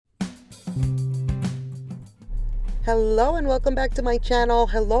Hello and welcome back to my channel.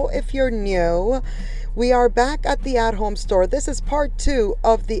 Hello if you're new. We are back at the at-home store. This is part 2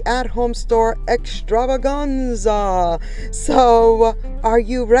 of the at-home store extravaganza. So, are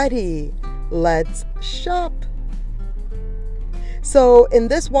you ready? Let's shop. So in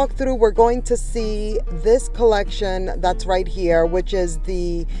this walkthrough, we're going to see this collection that's right here, which is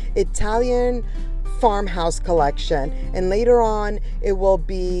the Italian farmhouse collection. And later on, it will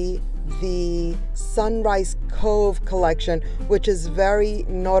be the Sunrise Cove collection, which is very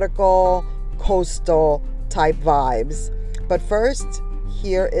nautical, coastal type vibes. But first,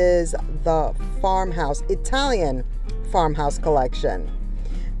 here is the farmhouse, Italian farmhouse collection.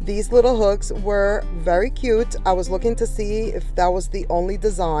 These little hooks were very cute. I was looking to see if that was the only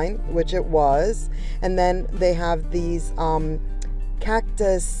design, which it was. And then they have these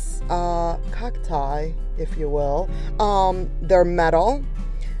cacti, if you will. They're metal,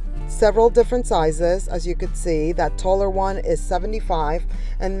 several different sizes, as you could see. That taller one is 75.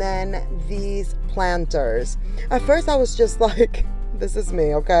 And then these planters. At first I was just like, this is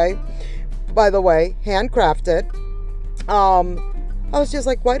me, okay? By the way, handcrafted. I was just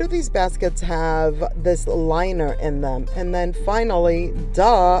like, why do these baskets have this liner in them? And then finally,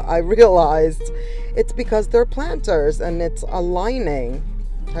 I realized it's because they're planters and it's a lining.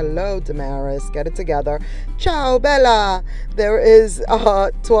 Hello, Damaris, get it together. Ciao, Bella. There is a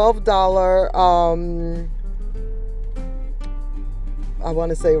 $12, I want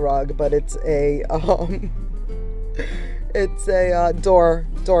to say rug, but it's a,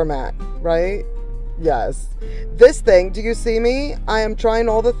 doormat, right? Yes. This thing, do you see me? I am trying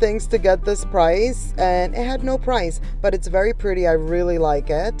all the things to get this price, and it had no price, but it's very pretty. I really like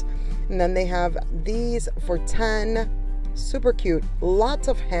it. And then they have these for 10. Super cute. Lots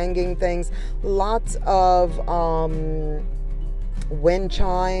of hanging things. Lots of wind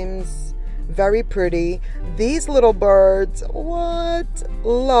chimes. Very pretty. These little birds. What?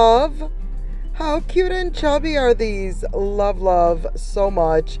 Love. How cute and chubby are these? Love so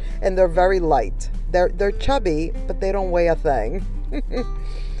much. And they're very light. They're chubby, but they don't weigh a thing.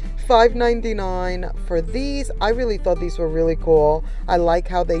 $5.99 for these. I really thought these were really cool. I like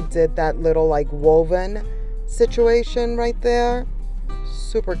how they did that little like woven situation right there.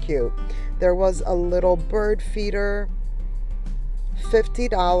 Super cute. There was a little bird feeder.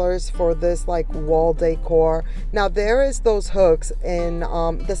 $50 for this like wall decor. Now there is those hooks in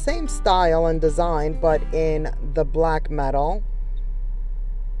the same style and design, but in the black metal.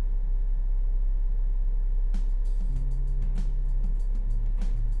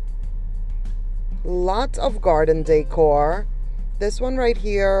 Lots of garden decor. This one right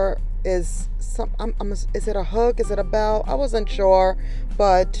here is is it a hook? Is it a bell? I wasn't sure,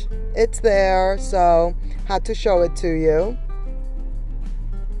 but it's there, so had to show it to you.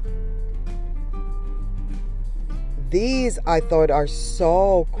 These I thought are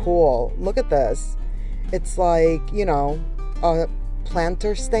so cool. Look at this. It's like, you know, a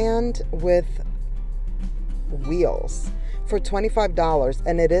planter stand with wheels for $25,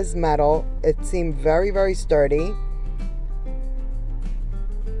 and it is metal. It seemed very sturdy.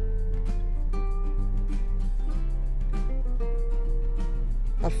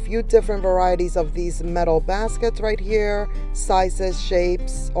 A few different varieties of these metal baskets right here, sizes,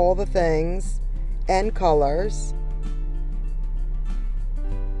 shapes, all the things, and colors.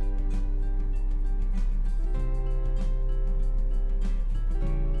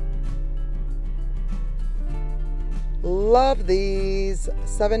 Love these.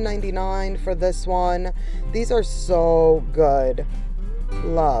 $7.99 for this one. These are so good.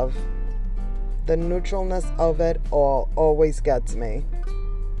 Love. The neutralness of it all always gets me.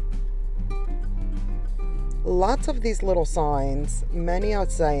 Lots of these little signs. Many are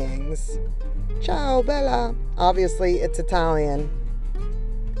sayings. Ciao, Bella. Obviously, it's Italian.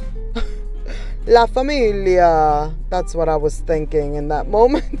 La familia. That's what I was thinking in that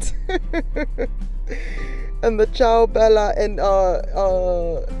moment. And the ciao bella, and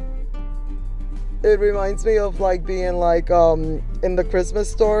it reminds me of like being like in the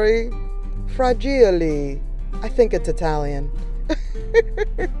Christmas Story, fragile. I think it's Italian.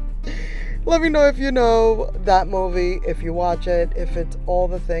 Let me know if you know that movie, if you watch it, if it's all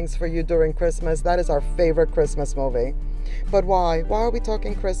the things for you during Christmas. That is our favorite Christmas movie. But why are we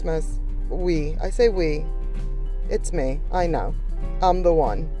talking Christmas? I say we. It's me. I know, I'm the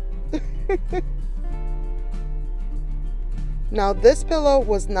one. Now this pillow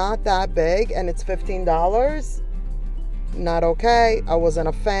was not that big, and it's $15. Not okay. I wasn't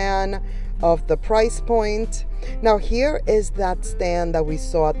a fan of the price point. Now here is that stand that we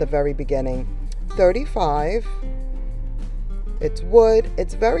saw at the very beginning. $35. It's wood.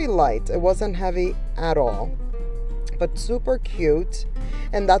 It's very light. It wasn't heavy at all, but super cute.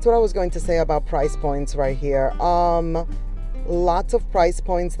 And that's what I was going to say about price points right here. Lots of price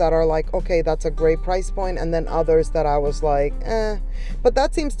points that are like, okay, that's a great price point, and then others that I was like, eh. But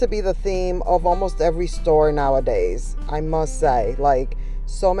that seems to be the theme of almost every store nowadays, I must say. Like,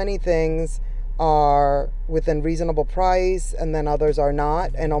 so many things are within reasonable price, and then others are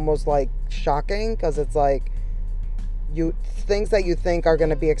not, and almost like shocking, because it's like things that you think are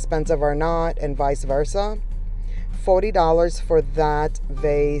going to be expensive are not, and vice versa. $40 for that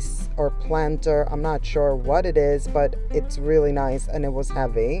vase or planter. I'm not sure what it is, but it's really nice, and it was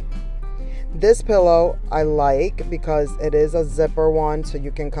heavy. This pillow I like because it is a zipper one, so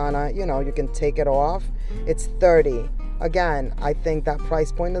you can kind of, you can take it off. It's $30. Again, I think that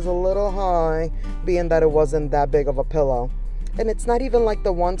price point is a little high, being that it wasn't that big of a pillow. And it's not even like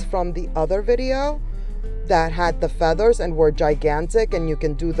the ones from the other video that had the feathers and were gigantic, and you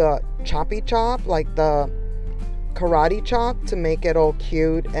can do the choppy chop, like the karate chop, to make it all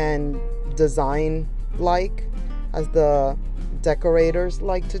cute and design like, as the decorators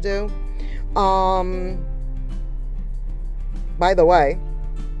like to do. By the way,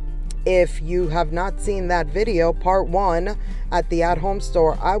 if you have not seen that video, part 1 at the at-home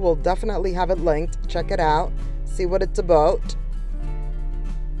store, I will definitely have it linked. Check it out, see what it's about.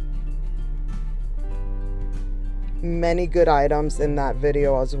 Many good items in that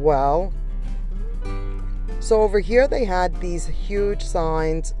video as well. So over here they had these huge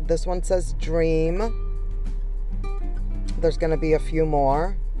signs. This one says Dream. There's going to be a few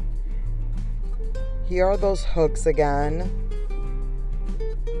more. Here are those hooks again.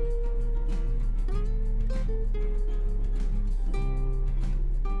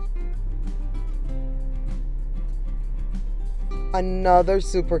 Another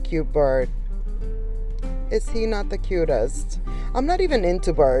super cute bird. Is he not the cutest? I'm not even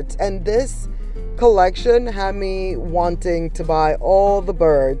into birds, and this collection had me wanting to buy all the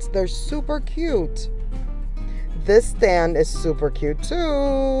birds. They're super cute. This stand is super cute too.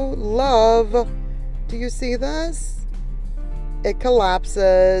 Love. Do you see this? It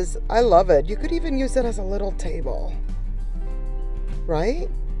collapses. I love it. You could even use it as a little table, right?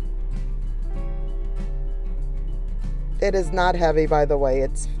 It is not heavy, by the way.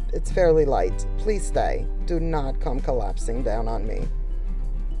 It's fairly light. Please stay. Do not come collapsing down on me.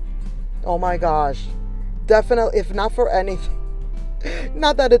 Oh my gosh. Definitely, if not for anything,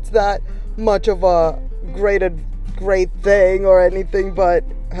 not that it's that much of a great thing or anything, but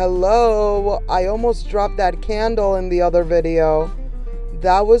hello, I almost dropped that candle in the other video.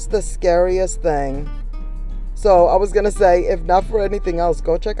 That was the scariest thing. So I was gonna say, if not for anything else,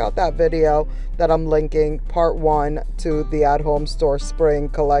 go check out that video that I'm linking, part 1 to the at-home store spring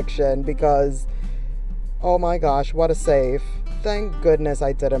collection, because oh my gosh, what a save. Thank goodness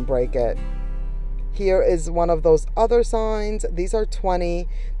I didn't break it. Here is one of those other signs. These are 20.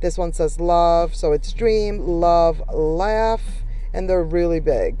 This one says love, so it's dream, love, laugh, and they're really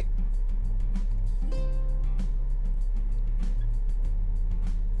big.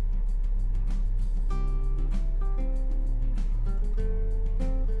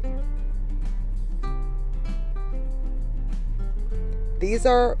 These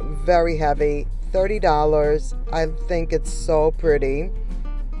are very heavy, $30. I think it's so pretty.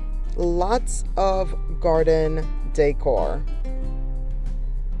 Lots of garden decor.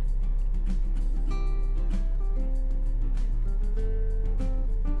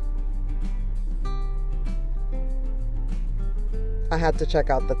 I had to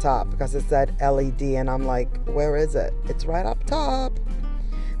check out the top because it said LED, and I'm like, where is it? It's right up top.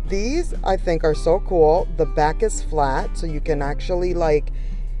 These I think are so cool. The back is flat, so you can actually like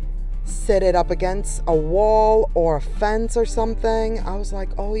set it up against a wall or a fence or something. I was like,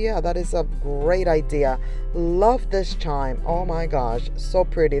 oh yeah, that is a great idea. Love this chime. Oh my gosh, so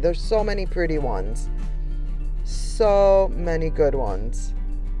pretty. There's so many pretty ones. So many good ones.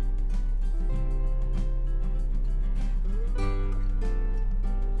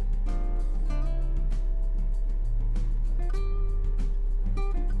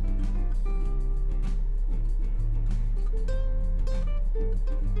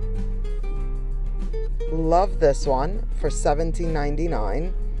 Love this one for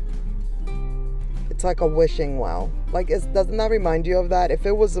 $17.99. It's like a wishing well. Like, doesn't that remind you of that? If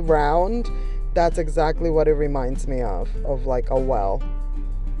it was round, that's exactly what it reminds me of like a well.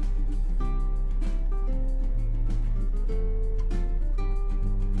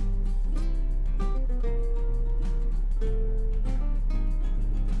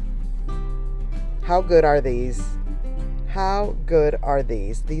 How good are these? How good are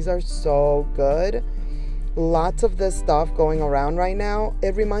these? These are so good. Lots of this stuff going around right now.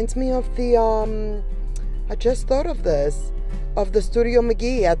 It reminds me of the I just thought of this, of the Studio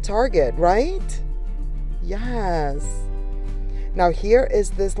McGee at Target, right? Yes. Now here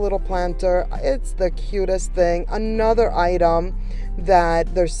is this little planter. It's the cutest thing. Another item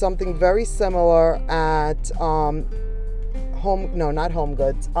that there's something very similar at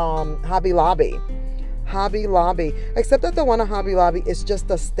Hobby Lobby. Hobby Lobby, except that the one at Hobby Lobby is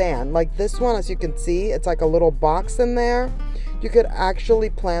just a stand. Like this one, as you can see, it's like a little box in there. You could actually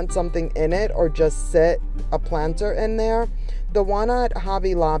plant something in it or just sit a planter in there. The one at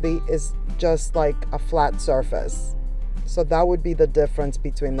Hobby Lobby is just like a flat surface. So that would be the difference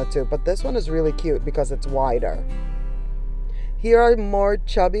between the two. But this one is really cute because it's wider. Here are more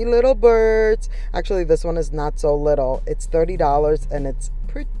chubby little birds. Actually, this one is not so little. It's $30 and it's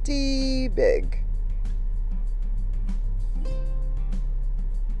pretty big.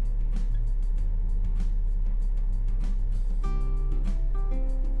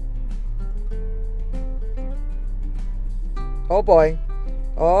 Oh boy.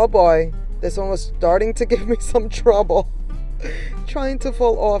 Oh boy. This one was starting to give me some trouble. Trying to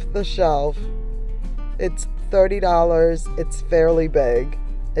fall off the shelf. It's $30. It's fairly big.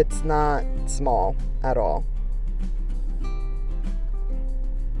 It's not small at all.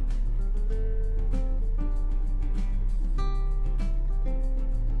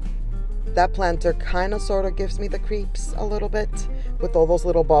 That planter kind of sort of gives me the creeps a little bit with all those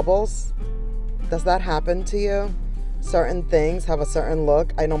little bubbles. Does that happen to you? Certain things have a certain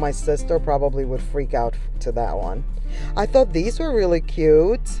look. I know my sister probably would freak out to that one. I thought these were really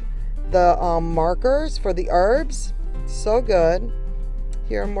cute. The markers for the herbs, so good.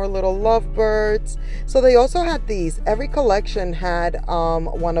 Here are more little lovebirds. So they also had these. Every collection had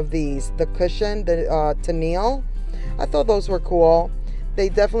one of these. The cushion, to kneel. I thought those were cool. They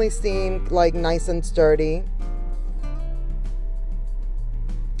definitely seemed like nice and sturdy.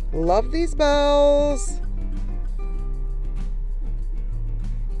 Love these bells.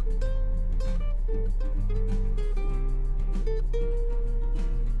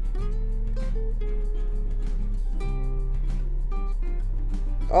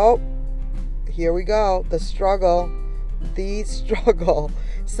 Oh, here we go. The struggle. The struggle.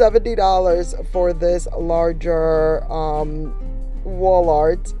 $70 for this larger wall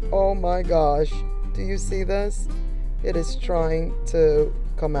art. Oh my gosh. Do you see this? It is trying to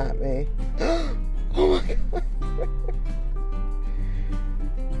come at me. Oh my God.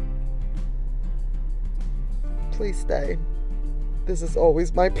 Please stay. This is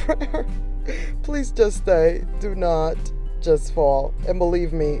always my prayer. Please just stay. Do not just fall. And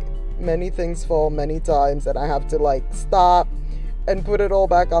believe me, many things fall many times and I have to like stop and put it all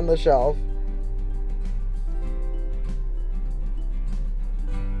back on the shelf.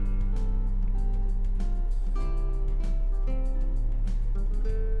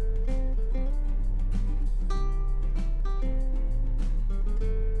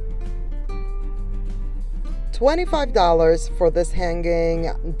 $25 for this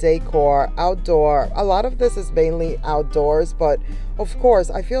hanging decor outdoor. A lot of this is mainly outdoors, but of course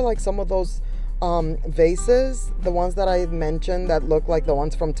I feel like some of those vases, the ones that I mentioned that look like the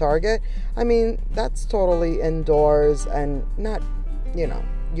ones from Target, I mean, that's totally indoors and not, you know,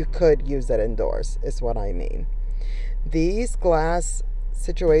 you could use it indoors is what I mean. These glass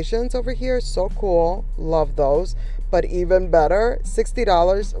situations over here, so cool. Love those. But even better,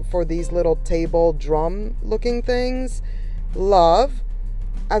 $60 for these little table drum looking things. Love.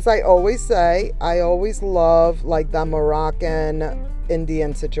 As I always say, I always love like the Moroccan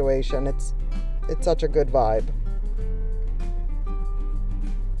Indian situation. It's such a good vibe.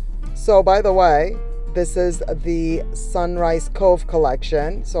 So by the way, this is the Sunrise Cove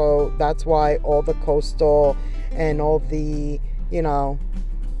collection. So that's why all the coastal and all the, you know,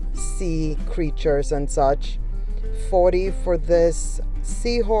 sea creatures and such. $40 for this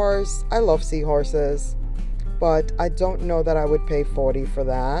seahorse. I love seahorses, but I don't know that I would pay $40 for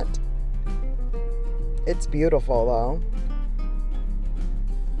that. It's beautiful though.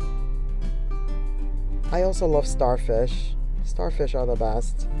 I also love starfish. Starfish are the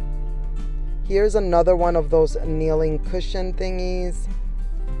best. Here's another one of those kneeling cushion thingies.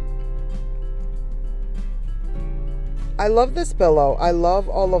 I love this pillow. I love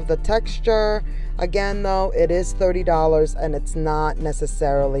all of the texture. Again, though, it is $30 and it's not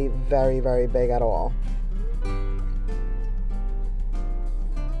necessarily very, very big at all.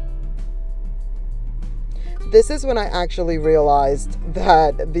 This is when I actually realized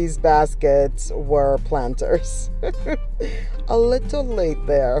that these baskets were planters. A little late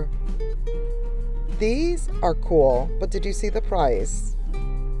there. These are cool, but did you see the price?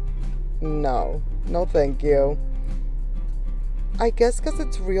 No, No, thank you. I guess because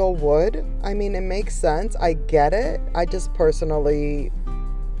it's real wood. I mean, it makes sense. I get it. I just personally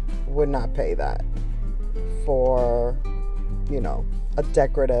would not pay that for, you know, a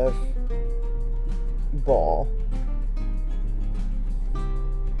decorative ball.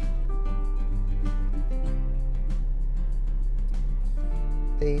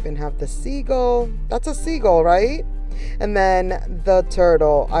 They even have the seagull. That's a seagull, right? And then the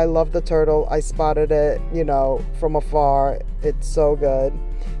turtle. I love the turtle. I spotted it, you know, from afar. It's so good.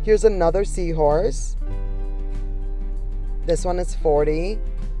 Here's another seahorse. This one is $40.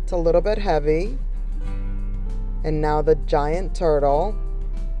 It's a little bit heavy. And now the giant turtle.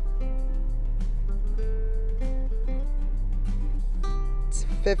 It's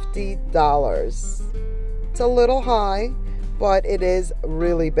 $50. It's a little high, but it is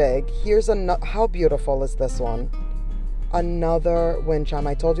really big. Here's another. How beautiful is this one? Another wind chime.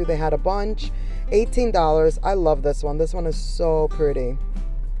 I told you they had a bunch. $18. I love this one. This one is so pretty.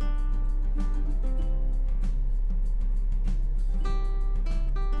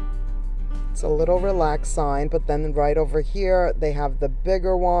 It's a little relaxed sign, but then right over here they have the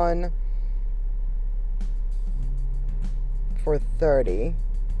bigger one for $30.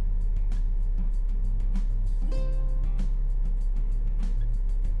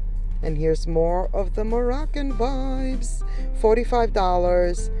 And here's more of the Moroccan vibes.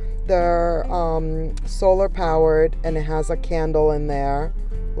 $45. They're solar powered and it has a candle in there.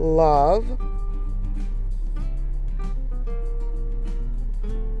 Love.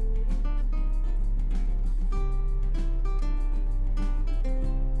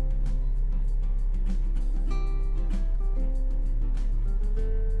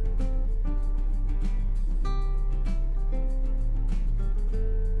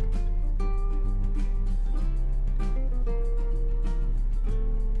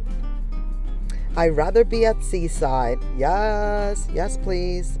 I'd rather be at seaside. Yes, yes,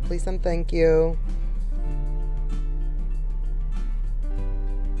 please. Please and thank you.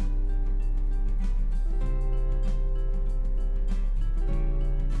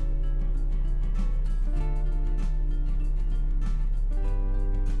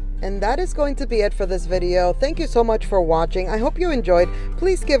 And that is going to be it for this video. Thank you so much for watching. I hope you enjoyed.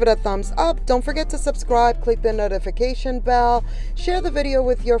 Please give it a thumbs up. Don't forget to subscribe, click the notification bell, share the video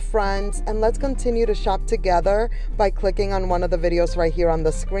with your friends, and let's continue to shop together by clicking on one of the videos right here on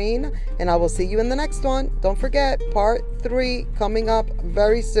the screen. And I will see you in the next one. Don't forget, part 3 coming up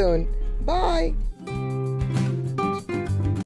very soon. Bye.